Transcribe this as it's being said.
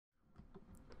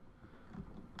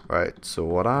Right, so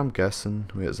what I'm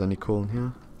guessing... Wait, is any coal in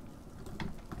here?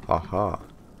 Haha.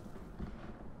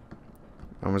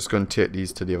 I'm just going to take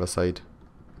these to the other side.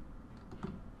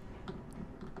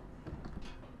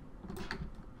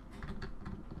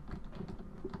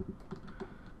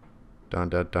 Dun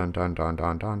dun dun dun dun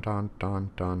dun dun dun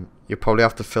dun dun. You probably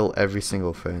have to fill every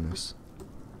single furnace.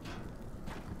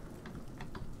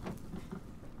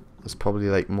 There's probably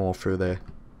like more through there.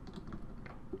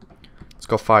 It's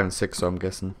got 5 and 6, so I'm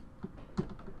guessing.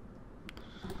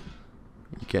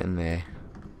 You're getting there.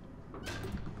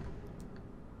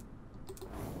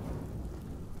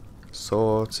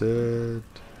 Sorted.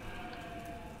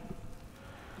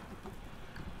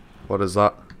 What is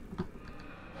that?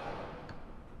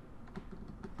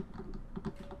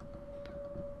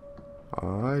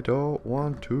 I don't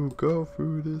want to go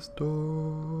through this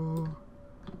door.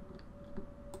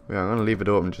 Yeah, I'm gonna leave it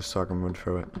open just so I can run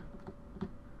through it.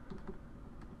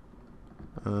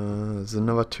 There's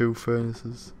another 2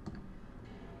 furnaces.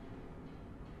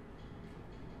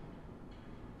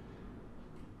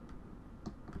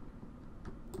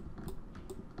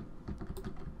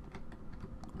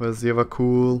 Where's the other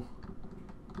coal?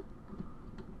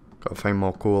 Gotta find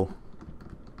more coal.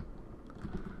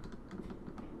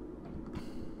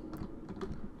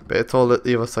 But it's all at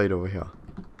the other side over here.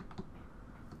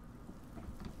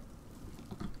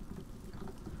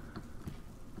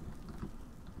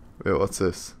 Wait, what's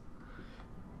this?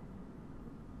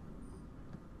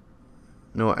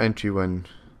 No entry when...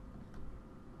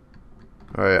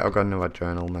 Alright, I've got another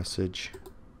journal message.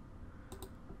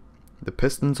 The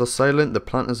pistons are silent, the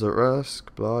plant is at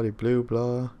rest, blah de blue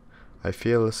blah. I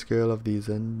feel the scale of these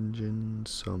engines,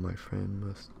 so my friend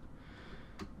must...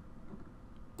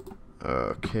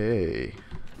 Okay.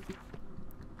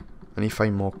 I need to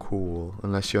find more coal,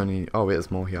 unless you only... Oh wait,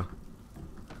 there's more here.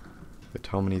 Wait,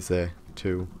 how many's there?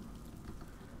 2.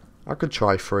 I could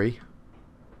try 3.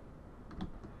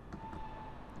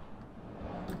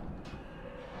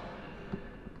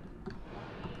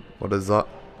 What is that?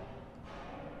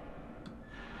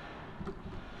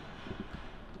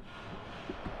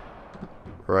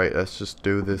 Right, let's just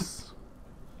do this.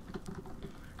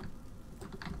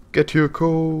 Get your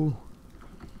coal.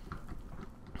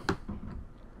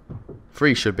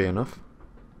 3 should be enough.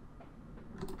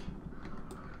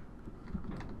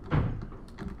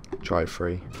 Try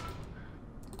 3.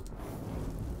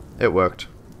 It worked.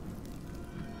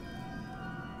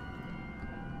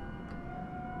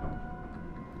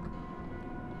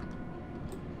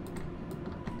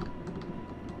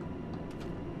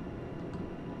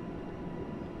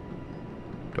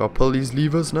 Do I pull these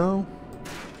levers now?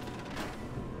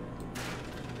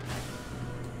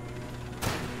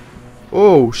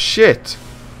 Oh shit!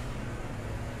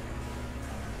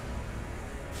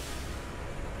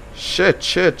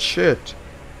 Shit.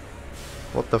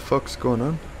 What the fuck's going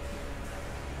on?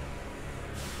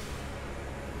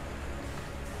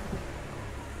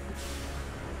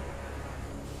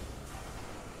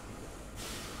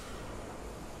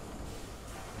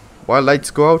 Why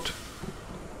lights go out?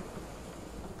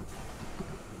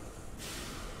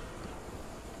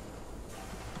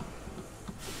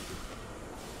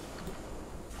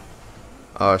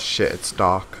 Oh shit, it's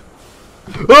dark.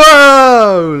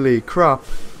 Holy crap!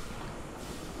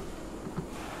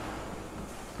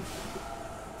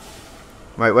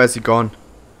 Right, where's he gone?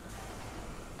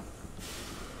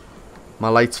 My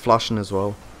light's flashing as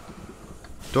well.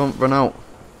 Don't run out.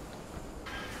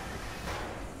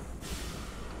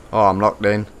 Oh, I'm locked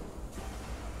in.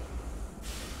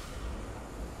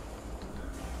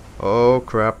 Oh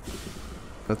crap.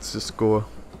 Let's just go.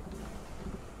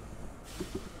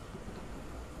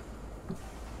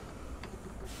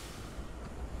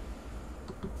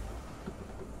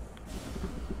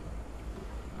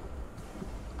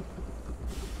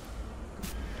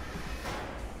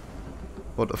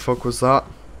 What the fuck was that?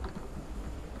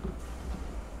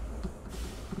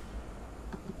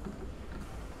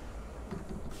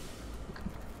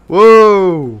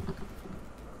 Whoa!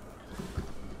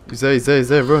 He's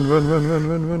there.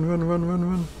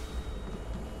 Run.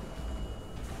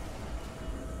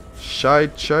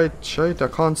 Shite, I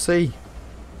can't see.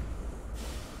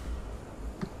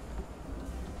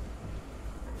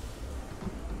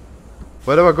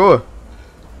 Where do I go?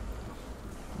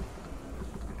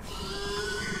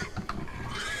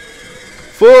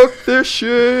 Fuck this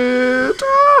shit!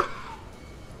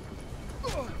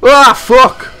 Ah,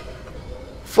 fuck!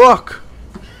 Fuck!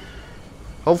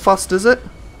 How fast is it?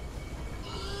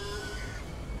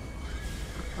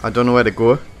 I don't know where to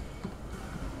go.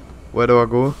 Where do I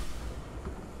go?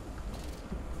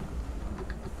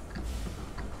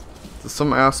 There's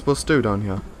something I'm supposed to do down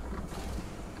here.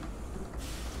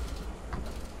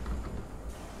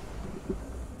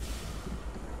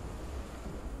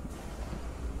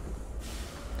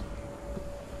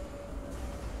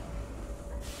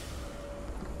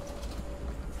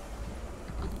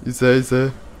 He's there, he's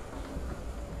there.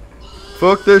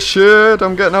 Fuck this shit,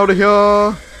 I'm getting out of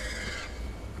here.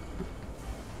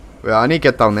 Wait, I need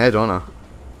to get down there, don't I?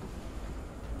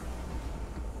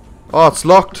 Oh, it's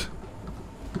locked.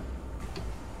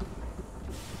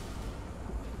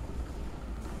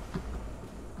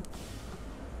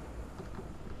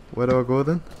 Where do I go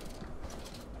then?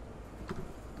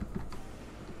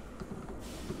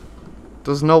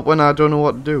 Doesn't help when I don't know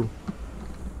what to do.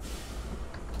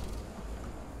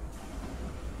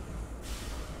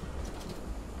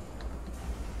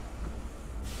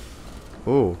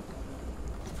 Oh.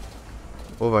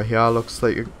 Over here looks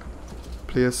like a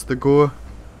place to go.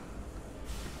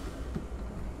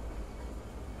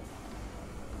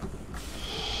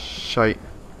 Shite.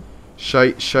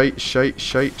 Shite, shite, shite,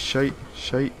 shite, shite,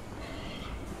 shite.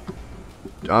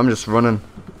 I'm just running.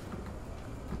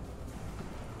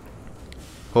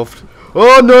 Huffed.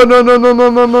 Oh no no no no no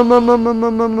no no no no no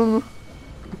no no no.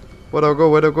 Where'd I go?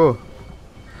 Where'd I go?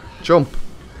 Jump.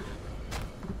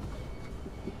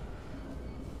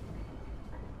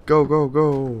 Go go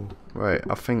go. Right,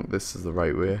 I think this is the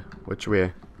right way. Which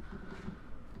way?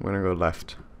 I'm gonna go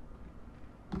left.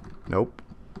 Nope.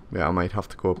 Yeah, I might have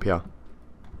to go up here.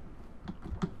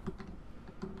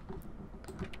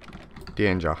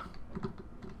 Danger.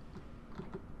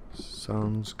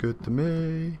 Sounds good to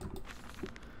me.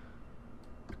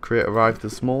 The crate arrived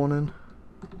this morning.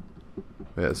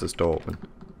 Wait, is this door open?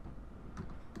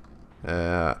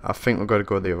 I think we've got to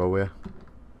go the other way.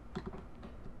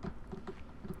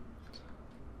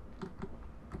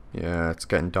 Yeah, it's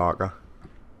getting darker.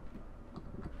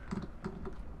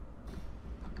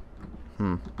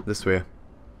 This way.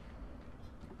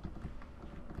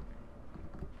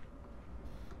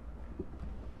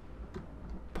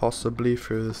 Possibly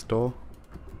through this door.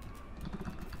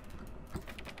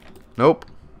 Nope.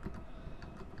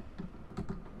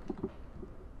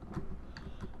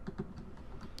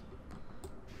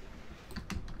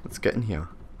 Let's get in here.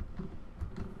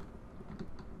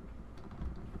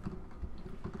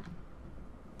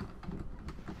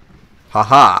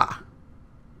 Haha!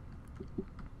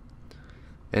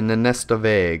 In the nest of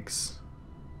eggs.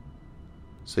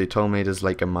 So you told me there's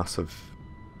like a massive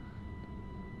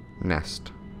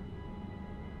nest.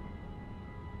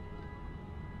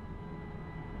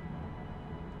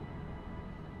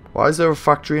 Why is there a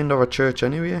factory under a church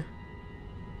anyway?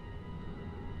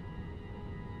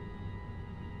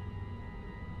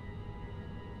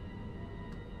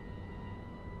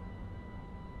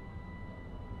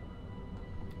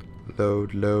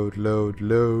 Load, load, load,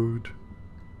 load.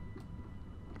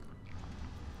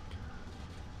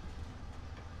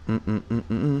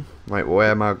 Right,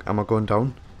 where am I going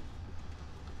down?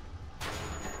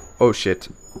 Oh shit.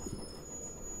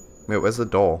 Wait, where's the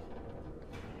door?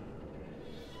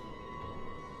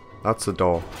 That's the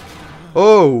door.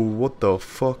 Oh, what the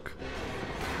fuck?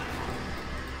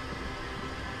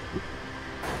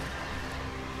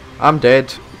 I'm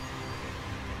dead.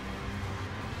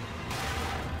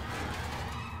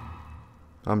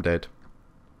 I'm dead.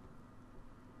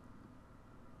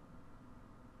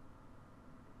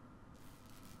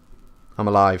 I'm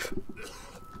alive.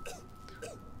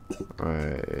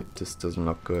 Right, this doesn't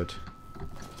look good.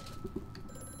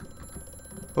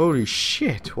 Holy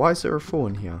shit, why is there a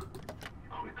phone here?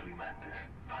 Quickly, Mandus,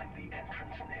 find the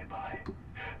entrance nearby.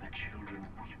 The children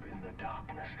weep in the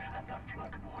darkness, and the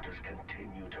flood waters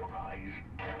continue to rise.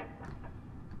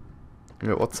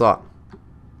 Yeah, what's that?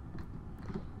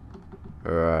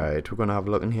 Alright, we're gonna have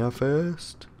a look in here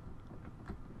first.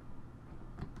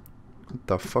 What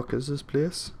the fuck is this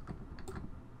place?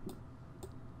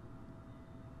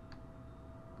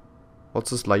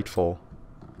 What's this light for?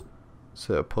 Is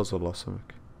it a puzzle or something?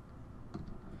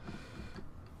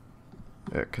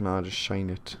 Yeah, can I just shine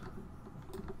it?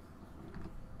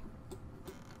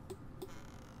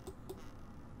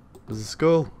 There's a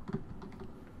skull.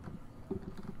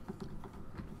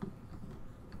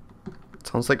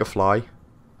 Sounds like a fly.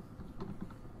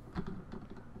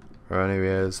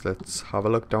 Anyways, let's have a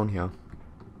look down here.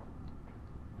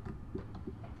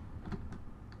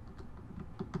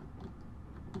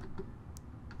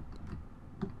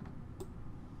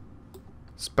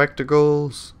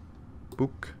 Spectacles.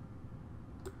 Book.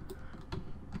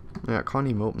 Yeah, I can't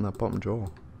even open that bottom drawer.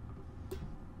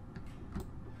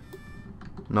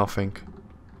 Nothing.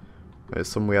 There's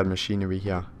some weird machinery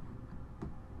here.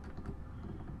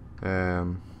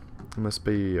 It must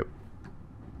be...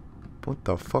 What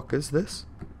the fuck is this?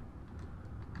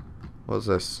 What's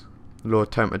this? Low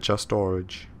temperature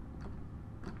storage.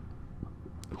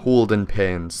 Holding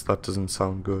pens. That doesn't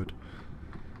sound good.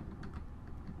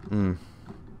 Wait,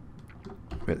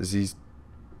 there's these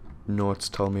notes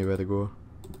tell me where to go.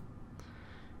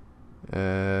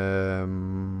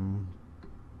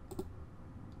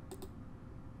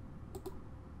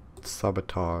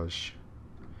 Sabotage.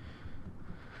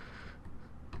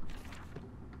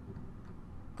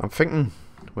 I'm thinking,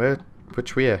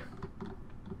 which way?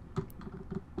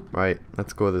 Right,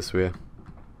 let's go this way.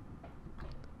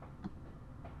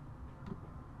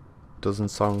 Doesn't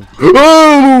sound.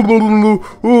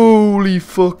 Holy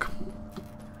fuck!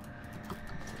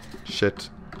 Shit.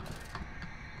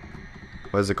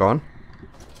 Where's it gone?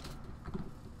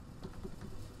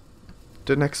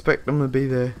 Didn't expect them to be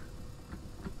there.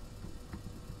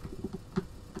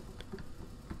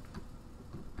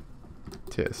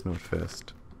 Take this note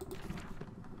first.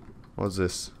 What's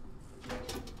this?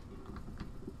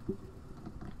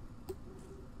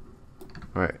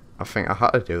 Right, I think I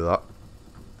had to do that.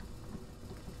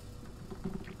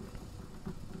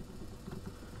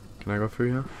 Can I go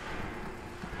through here?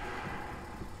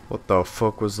 What the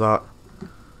fuck was that?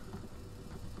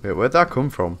 Wait, where'd that come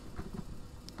from?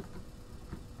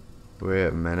 Wait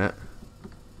a minute.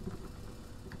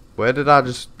 Where did I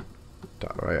just...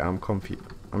 Right, I'm confused.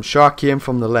 I'm sure I came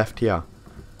from the left here.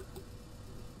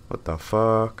 What the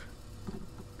fuck?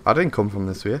 I didn't come from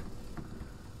this way.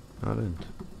 I didn't.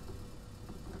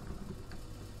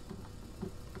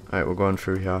 Alright, we're going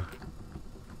through here.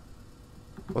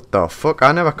 What the fuck?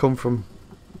 I never come from...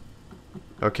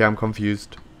 Okay, I'm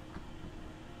confused.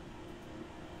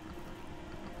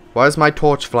 Why is my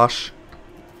torch flash?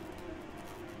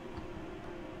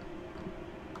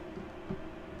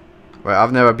 Right,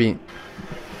 I've never been...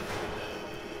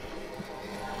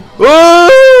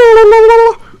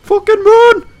 Oh! Fucking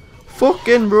run!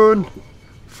 Fucking run!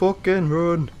 Fucking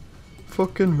run!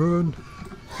 Fucking run!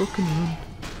 Fucking run!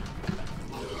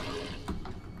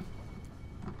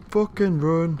 Fucking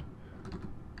run!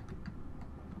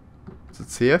 Is it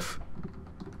safe?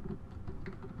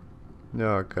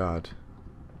 Oh god.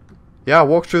 Yeah, I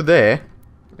walked through there,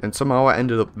 and somehow I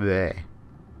ended up there.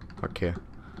 Okay.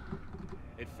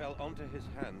 It fell onto his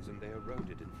hands and they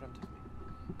eroded in front of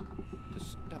me. To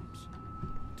stumps.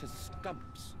 To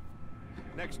stumps.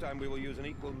 Next time we will use an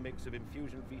equal mix of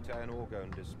infusion vitae and orgone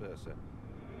disperser.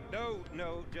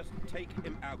 No, just take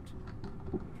him out.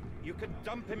 You can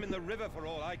dump him in the river for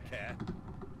all I care.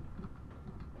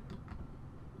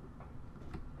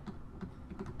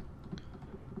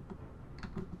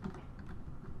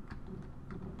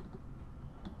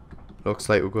 Looks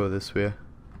like we'll go this way.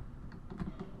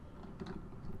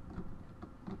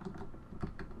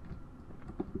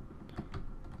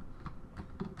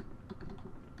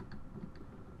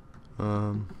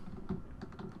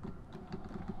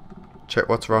 Check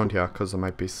what's around here, because there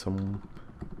might be some...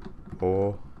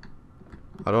 Oh.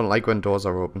 I don't like when doors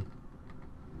are open.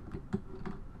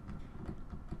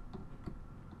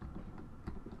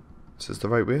 Is this the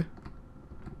right way?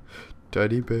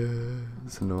 Teddy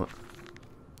bears. Not.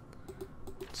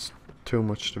 It's too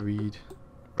much to read.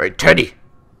 Right, Teddy!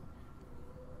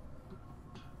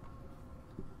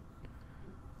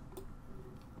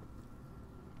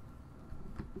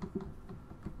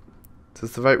 Is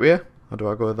this the right way? Or do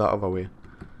I go that other way?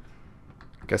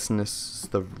 Guessing this is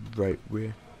the right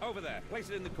way. Over there, place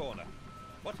it in the corner.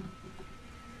 What?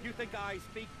 You think I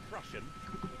speak Prussian?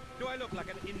 Do I look like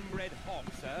an inbred hog,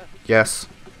 sir? Yes.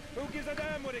 Who gives a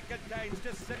damn what it contains?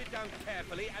 Just set it down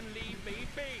carefully and leave me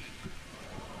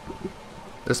be.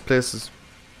 This place is...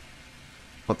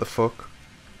 What the fuck?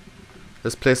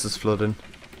 This place is flooding.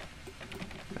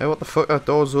 Hey, what the fuck? That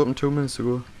door was open 2 minutes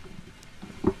ago.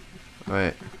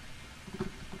 Right.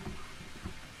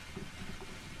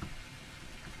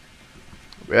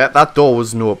 Yeah, that door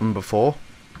wasn't open before.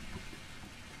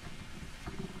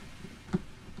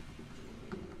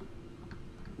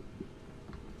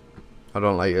 I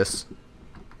don't like this.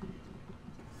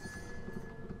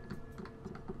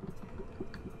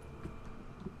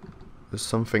 There's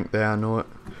something there, I know it.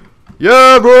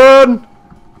 Yeah, run!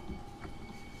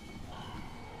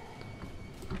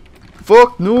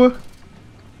 Fuck, no!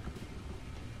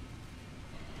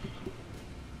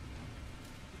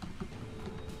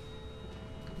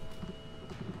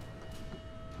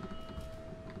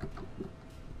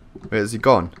 Wait, is he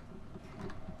gone?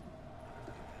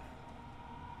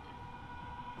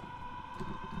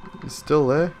 He's still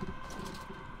there.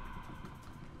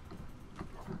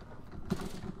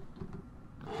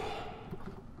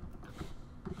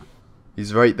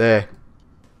 He's right there.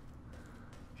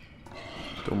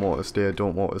 Don't walk this way,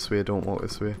 don't walk this way, don't walk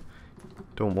this way.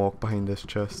 Don't walk behind this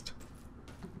chest.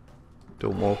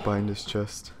 Don't walk behind this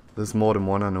chest. There's more than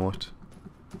one, I know it.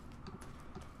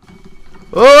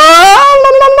 Oh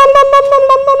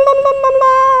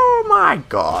my my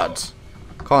god!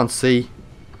 Can't see.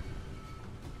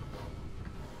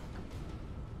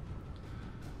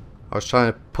 I was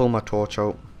trying to pull my torch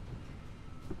out.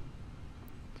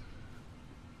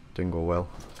 Didn't go well.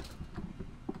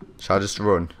 Shall I just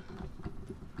run?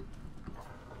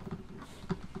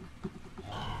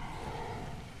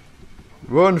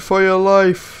 Run for your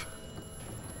life!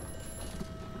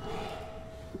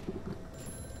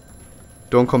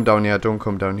 Don't come down here, don't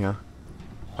come down here.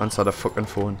 Answer the fucking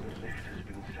phone. The lift has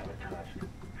been sabotaged.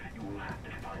 You will have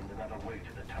to find another way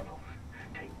to the tunnels.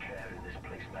 Take care in this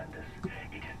place, Mandus.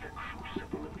 It is the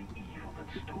crucible of the evil that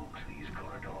stalks these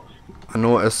corridors. I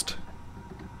noticed.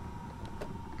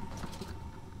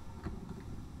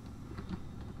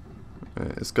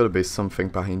 There's gotta be something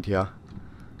behind here.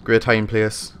 Great hiding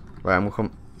place. Right,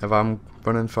 if I'm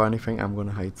running for anything, I'm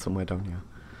gonna hide somewhere down here.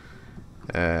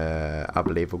 I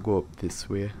believe we'll go up this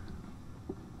way.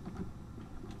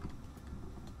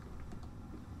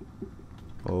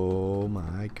 Oh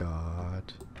my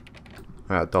god.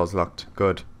 Alright, door's locked.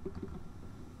 Good.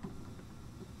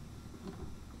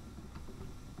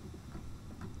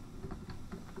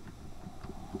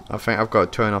 I think I've got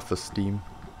to turn off the steam.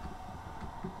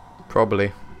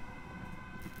 Probably.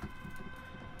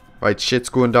 Right, shit's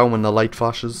going down when the light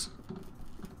flashes.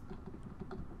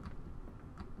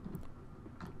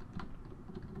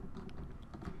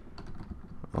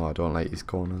 Oh, I don't like these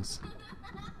corners.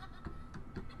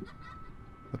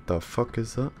 What the fuck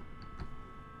is that?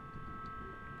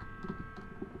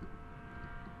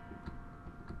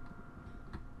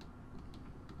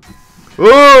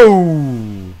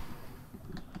 Oh!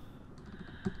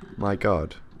 My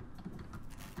god.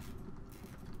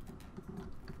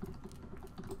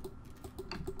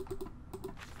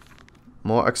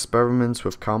 More experiments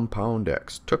with Compound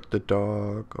X. Took the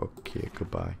dog. Okay,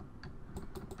 goodbye.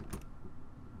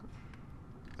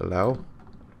 Hello?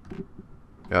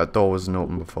 Yeah, that door wasn't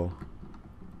open before.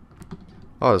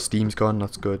 Oh, the steam's gone.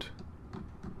 That's good.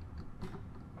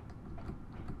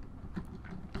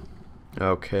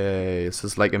 Okay, this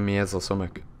is like a maze or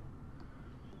something.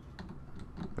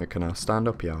 Wait, can I stand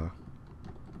up here?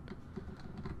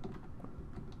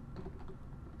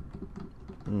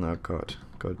 No, God.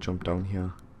 Gotta jump down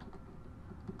here.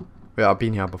 Wait, I've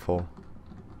been here before.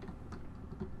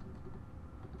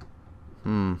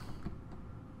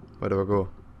 Where do I go?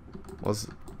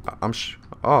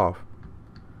 Oh.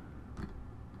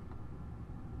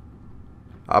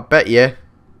 I bet you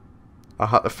I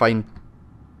had to find...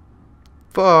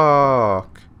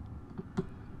 Fuck.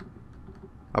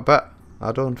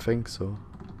 I don't think so.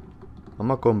 I'm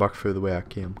not going back through the way I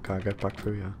came. Can I get back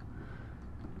through here?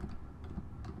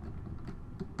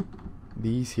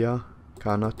 These here?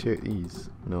 Can I not take these?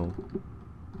 No.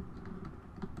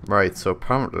 Right, so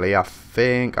apparently I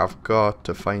think I've got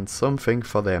to find something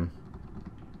for them.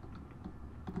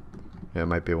 Yeah, there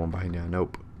might be one behind here.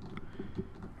 Nope.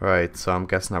 Right, so I'm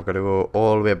guessing I've got to go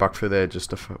all the way back through there just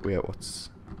to wait,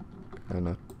 what's... Can I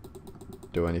not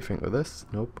do anything with this?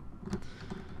 Nope.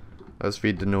 Let's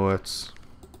read the notes.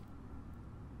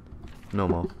 No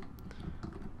more.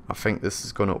 I think this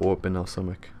is going to open or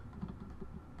something.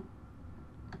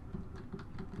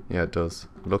 Yeah, it does.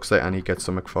 Looks like I need to get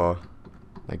something for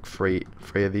like three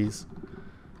of these.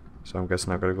 So I'm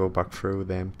guessing I've got to go back through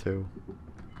them too.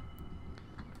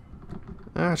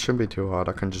 It shouldn't be too hard.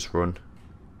 I can just run.